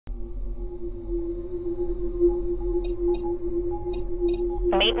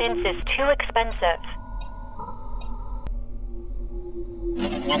Maintenance is too expensive.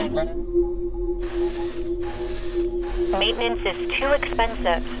 Maintenance is too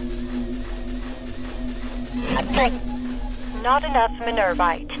expensive. Not enough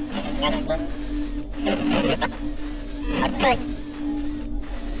Minervite.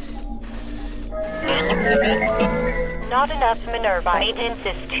 Not enough Minervite. Maintenance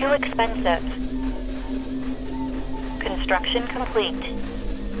is too expensive. Construction complete.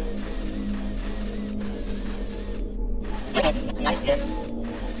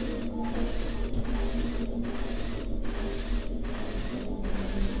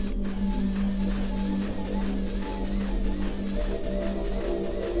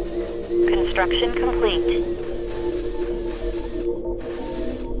 Construction complete.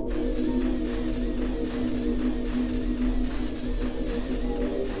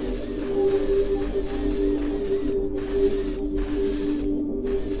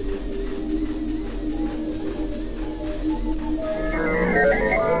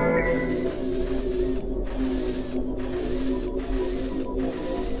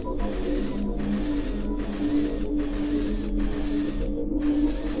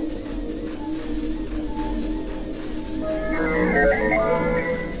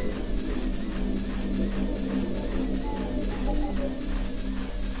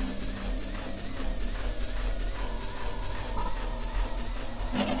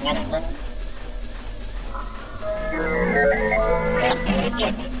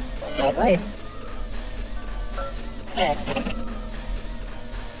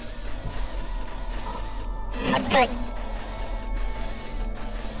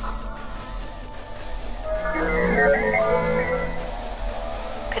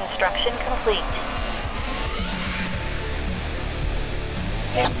 Construction complete. Construction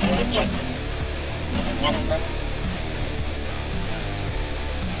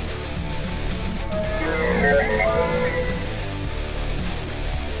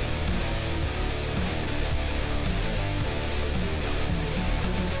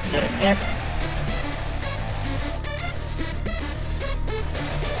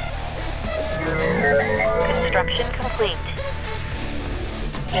complete.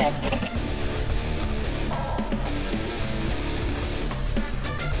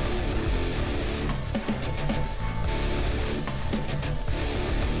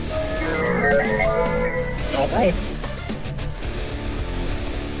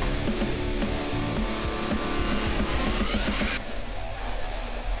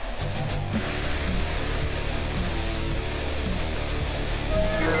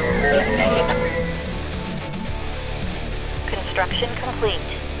 Construction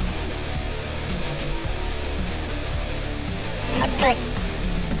complete.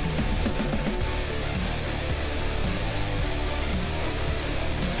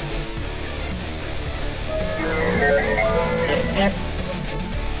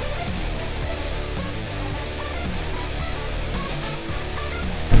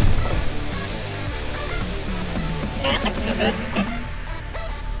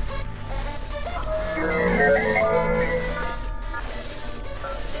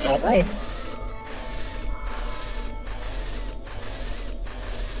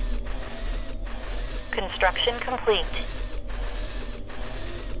 Construction complete.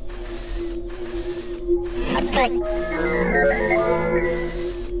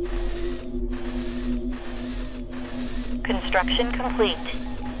 Construction complete.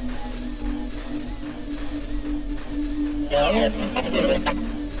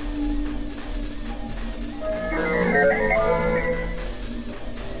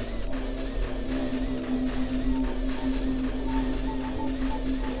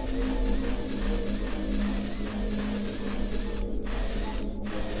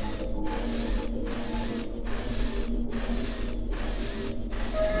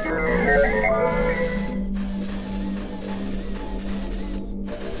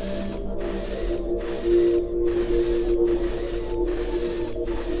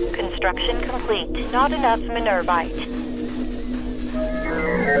 Construction complete. Not enough Minervite.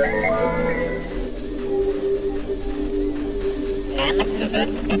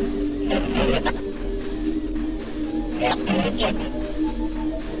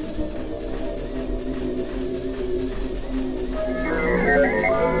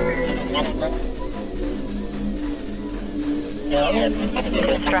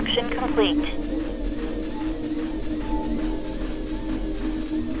 Construction complete.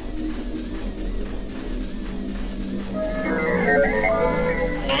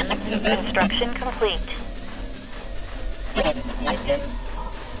 Construction complete.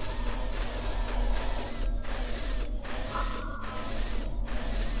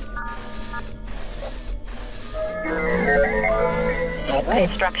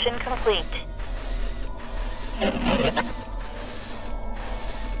 Construction complete.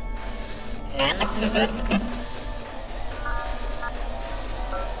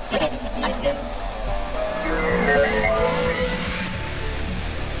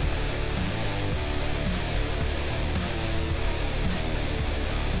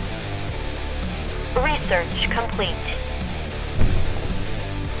 Research complete.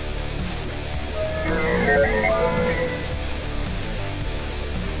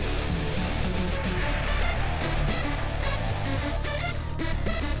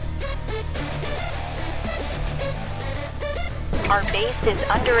 Our base is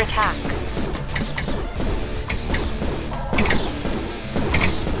under attack.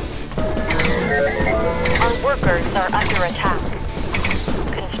 Our workers are under attack.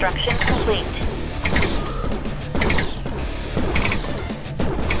 Construction complete.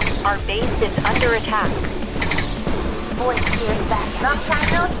 Our base is under attack. Voice here's back. Long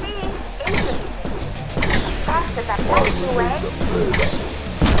time no see. Interesting. Fast as that takes away.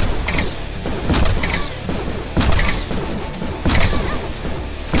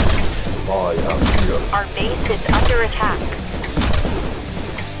 Our base is under attack.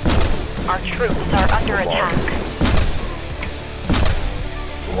 Our troops are under attack.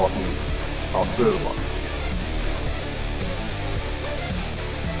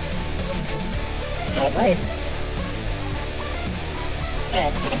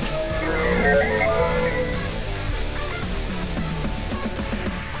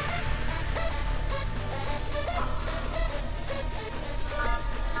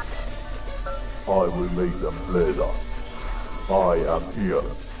 I will make them later. I am here.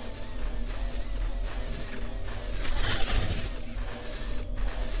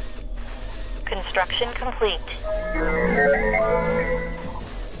 Construction complete.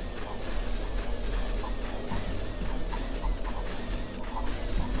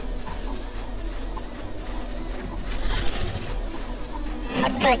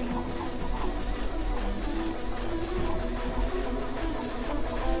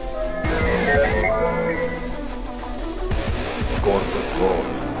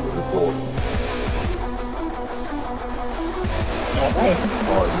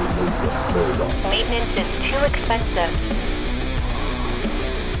 Maintenance is too expensive.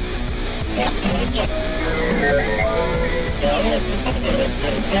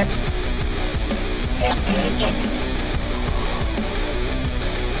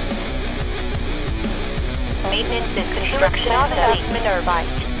 Maintenance is construction not enough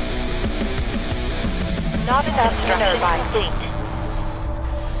Minervite. Not enough Minervite.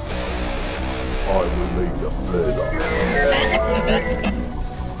 I will make them later.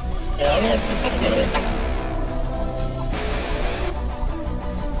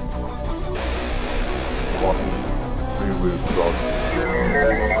 We will start.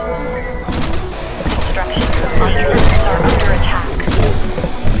 Construction complete. Our troops are under attack.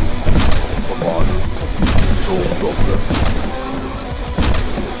 Come on. Don't stop them.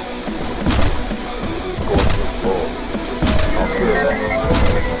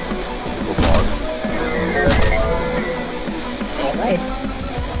 Come on.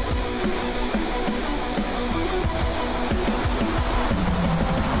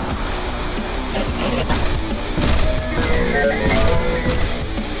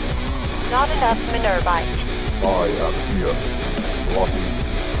 Not enough Minervite. I am here. Lucky.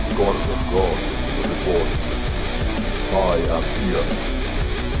 God of God. Report. I am here.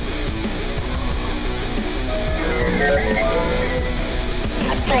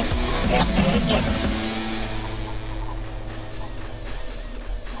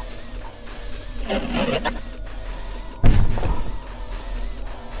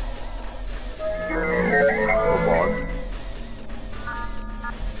 Come on.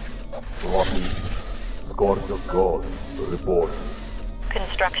 Lucky. God of God. Report.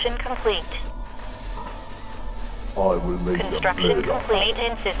 Construction complete. I will make them Construction later. complete.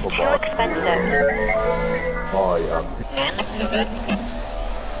 Maintenance is too expensive. I am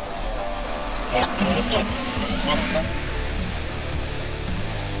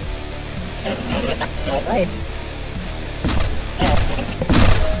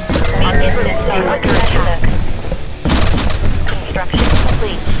Our troops are under attack. Construction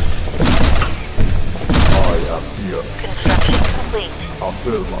complete. I am here. Construction complete.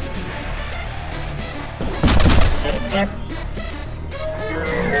 Affirmative.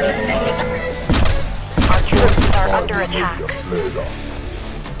 Our troops are I under will make attack. them later.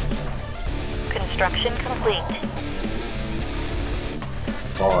 Construction complete.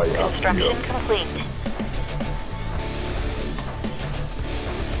 I am Construction here. complete.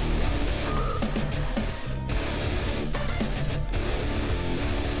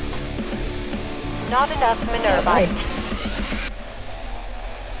 Not enough minervite.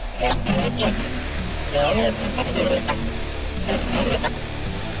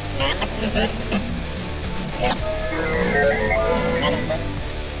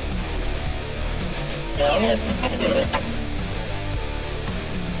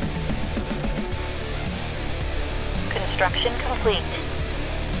 Construction complete.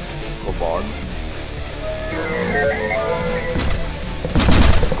 Come on.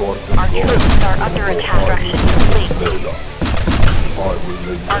 Our troops are under attack. Construction complete.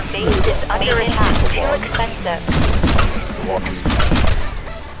 Our base is under attack. Too expensive.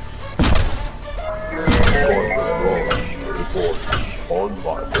 Report on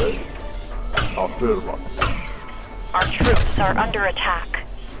my way. Affirmative. Our troops are under attack.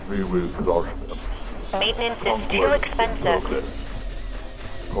 We will crush them. Maintenance is too expensive.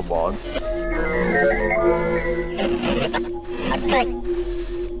 Come on.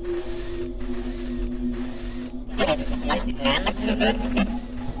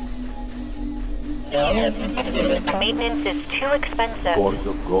 Maintenance is too expensive. Force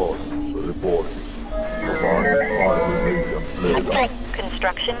of God, report. Come on, I will make them play.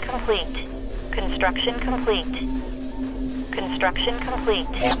 Construction complete. Construction complete. Construction complete.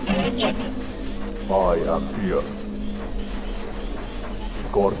 I am here.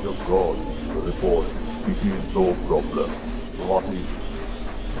 Scourge of God, report. It is no problem. What is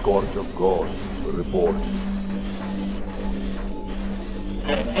Scourge of God, report.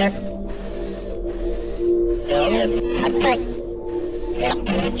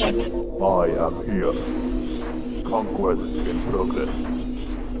 I am here. Conquest in progress.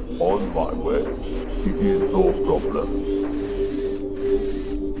 On my way. It is no problem.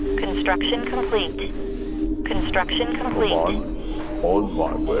 Construction complete. Construction complete. On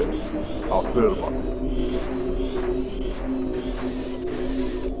my way. Affirmative.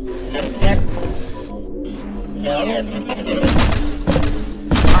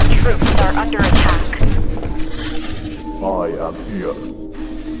 Our troops are under attack. I am here.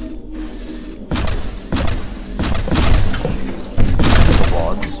 Come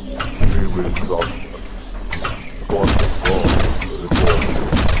on. We will crush them. God of God, report.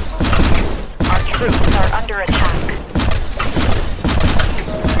 Our troops are under attack.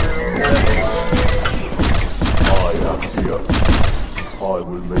 I am here. I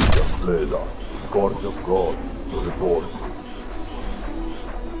will make them play that. Scourge of God, report.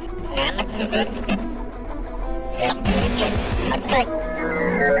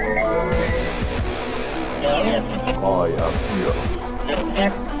 I am here.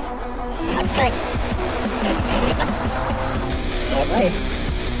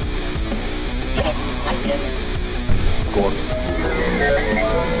 God.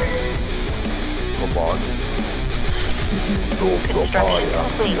 Come on. So Construction I am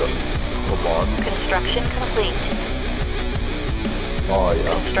complete. here. Come on. Construction complete. I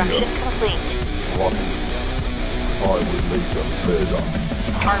am Construction here. complete. What? I will make them play that.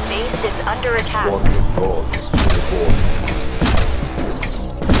 Our base is under attack. God of God, report.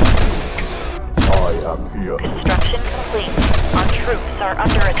 I am here. Construction complete. Our troops are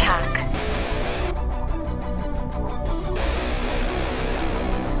under attack.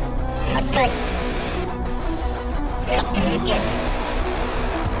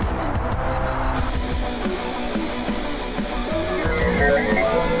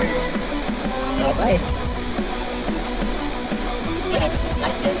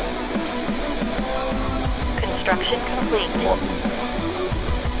 Construction complete. What?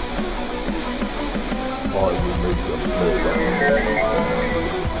 I will make them play that.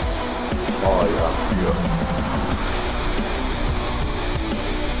 I am here.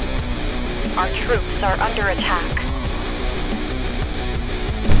 Our troops are under attack.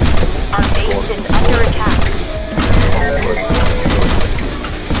 Our base is under attack.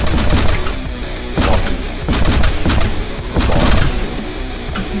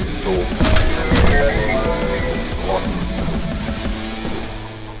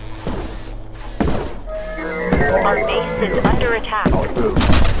 Our base is under attack.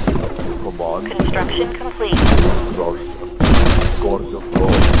 Come on. Construction complete. Scourge of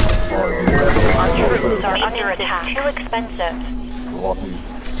God. Our troops are under attack. Too expensive. What is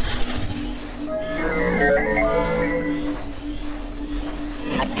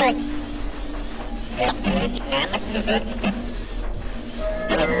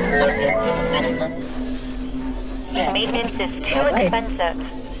Maintenance is too expensive.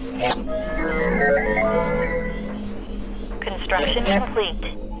 Construction complete.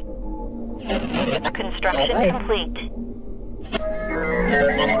 Construction complete.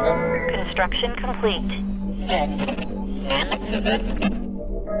 Construction complete.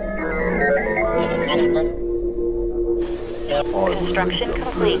 Construction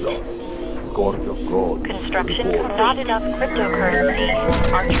complete. Construction complete. Not enough cryptocurrency.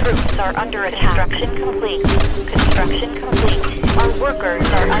 Our troops are under attack. Construction complete. Construction complete. Our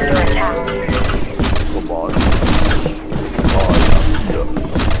workers are under attack. Come on. I am here.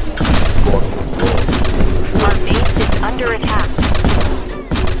 Our base is under attack.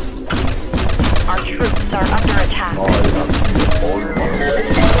 Our troops are under attack. I am here on my way.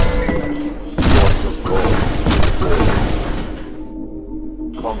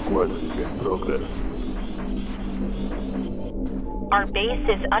 Conquest in progress. Our base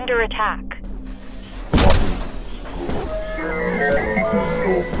is under attack.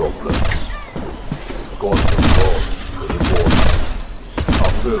 No problem. God control the report.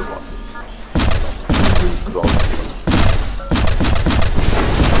 Affirmative. We will ground you.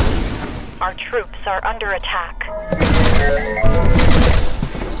 Our troops are under attack.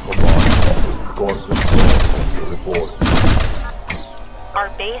 Come on. God control the report. Our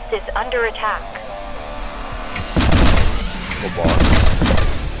base is under attack. Come on.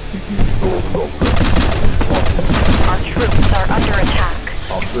 It is no problem. Our troops are under attack.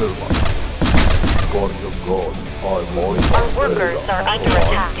 Affirmative. God of God, I'm on my Our workers way. are under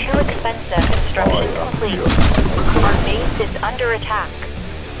attack. Too expensive. Construction complete. Our base is under attack.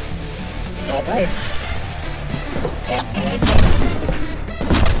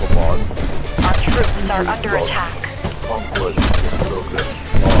 Come on. Our troops are under attack. Conquest in progress.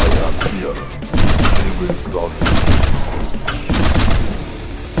 I am here. We will ground you.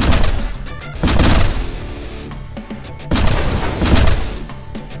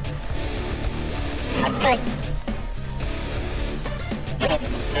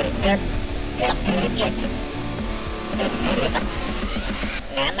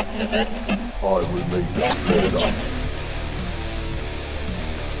 I will make it later.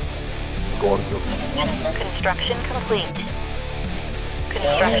 God of Construction complete.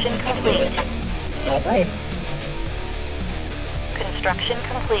 Construction complete. Construction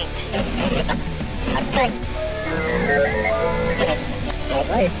complete.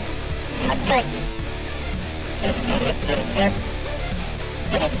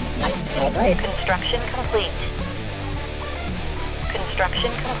 Construction complete.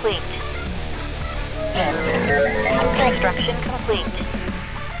 Construction complete. Construction complete.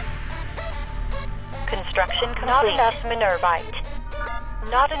 Construction complete. Not enough Minervite.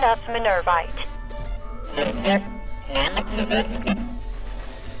 Not enough Minervite.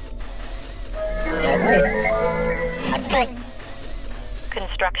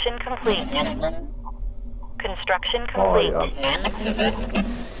 Construction complete. Construction complete.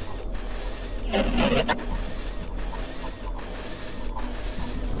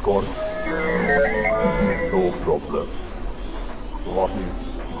 God, no problem. What is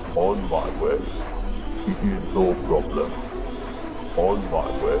on my way? It is no problem. On my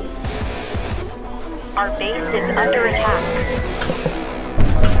way. Our base is under attack.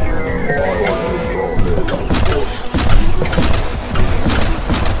 I want to go later.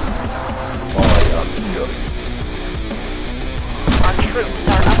 I am here. Our troops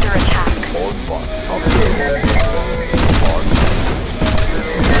are under attack. On my way.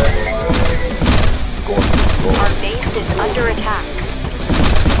 Our base is under attack.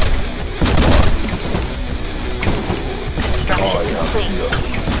 Construction complete.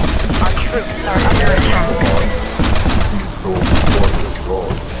 Our troops are under attack.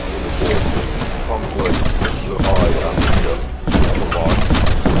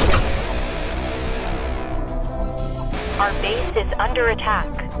 Our base is under attack.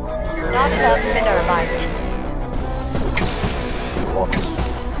 Not enough Minervite.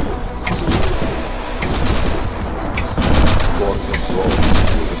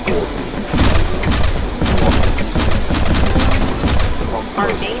 Our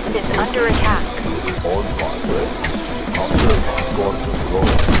base is under attack. On my way. After God control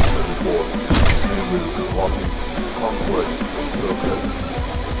the report, we will be walking conquest progress.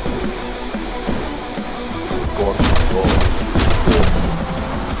 God control.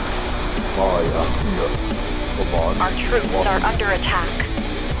 I am here. Come on. Our troops are under attack.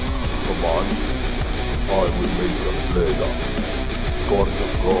 Come on. I will make them later. God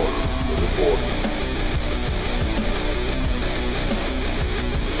control the report.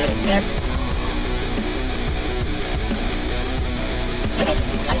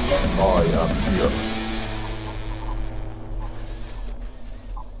 I am here.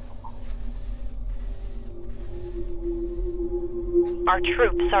 Our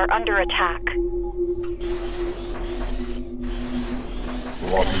troops are under attack.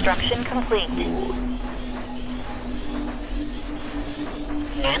 Construction complete.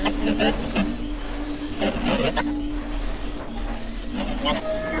 I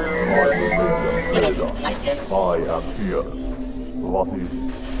am here. What is...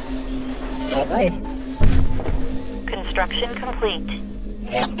 Construction complete.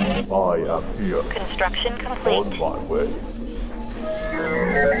 I am here. Construction On complete. my way.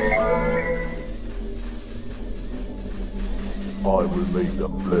 I will make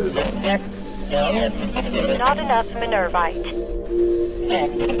them bleed. Not enough Minervite.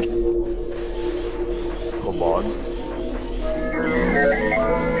 Come on.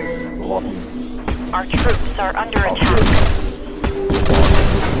 What is... Our troops are under attack.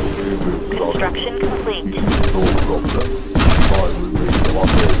 Construction complete. No problem. I will make them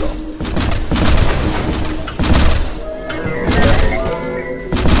bleed.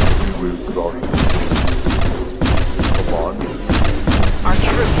 We will crush them. Come on. Our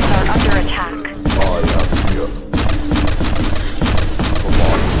troops are under attack. I am here. Come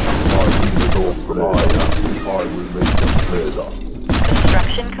on. I will make them bleed.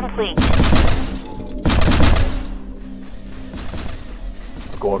 Construction complete.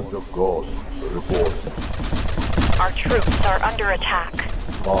 Guard of God, report. Our troops are under attack.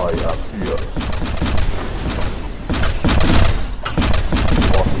 I am here.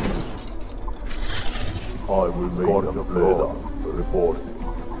 I will make Guard them bleed. Report.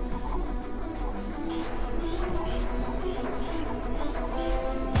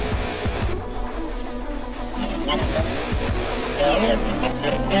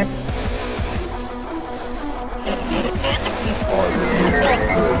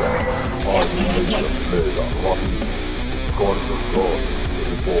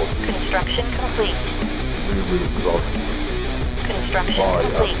 Construction complete. We will crush. Construction I am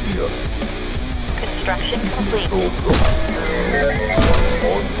complete. here. Construction complete. No problem.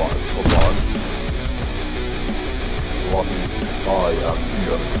 On my command. What is... I am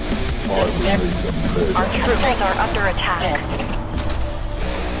here. I will make them bleed. Our troops are under attack.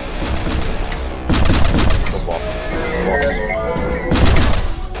 Come on. What is...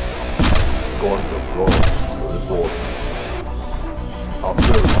 Guard of God, report.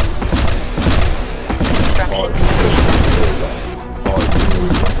 After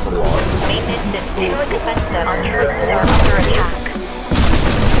Maintenance is too expensive. Our troops are under attack.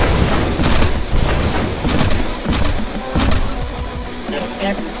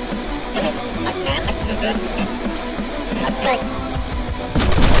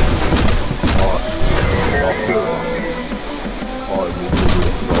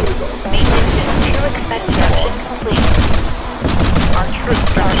 Maintenance is too expensive. Complete. Our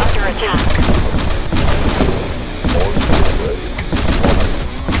troops are under attack.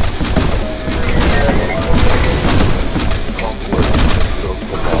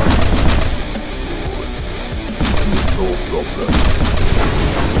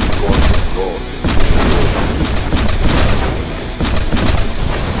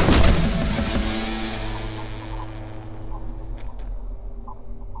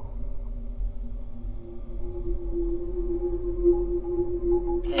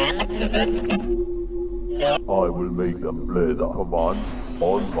 I will make them bleed. Command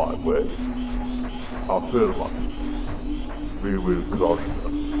on my way. Affirmative. We will crush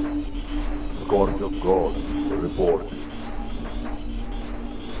them. Scourge of God, report.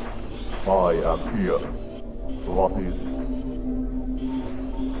 I am here. What is...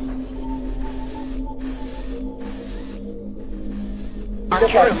 Our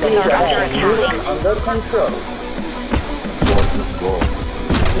troops are under attack. Under control.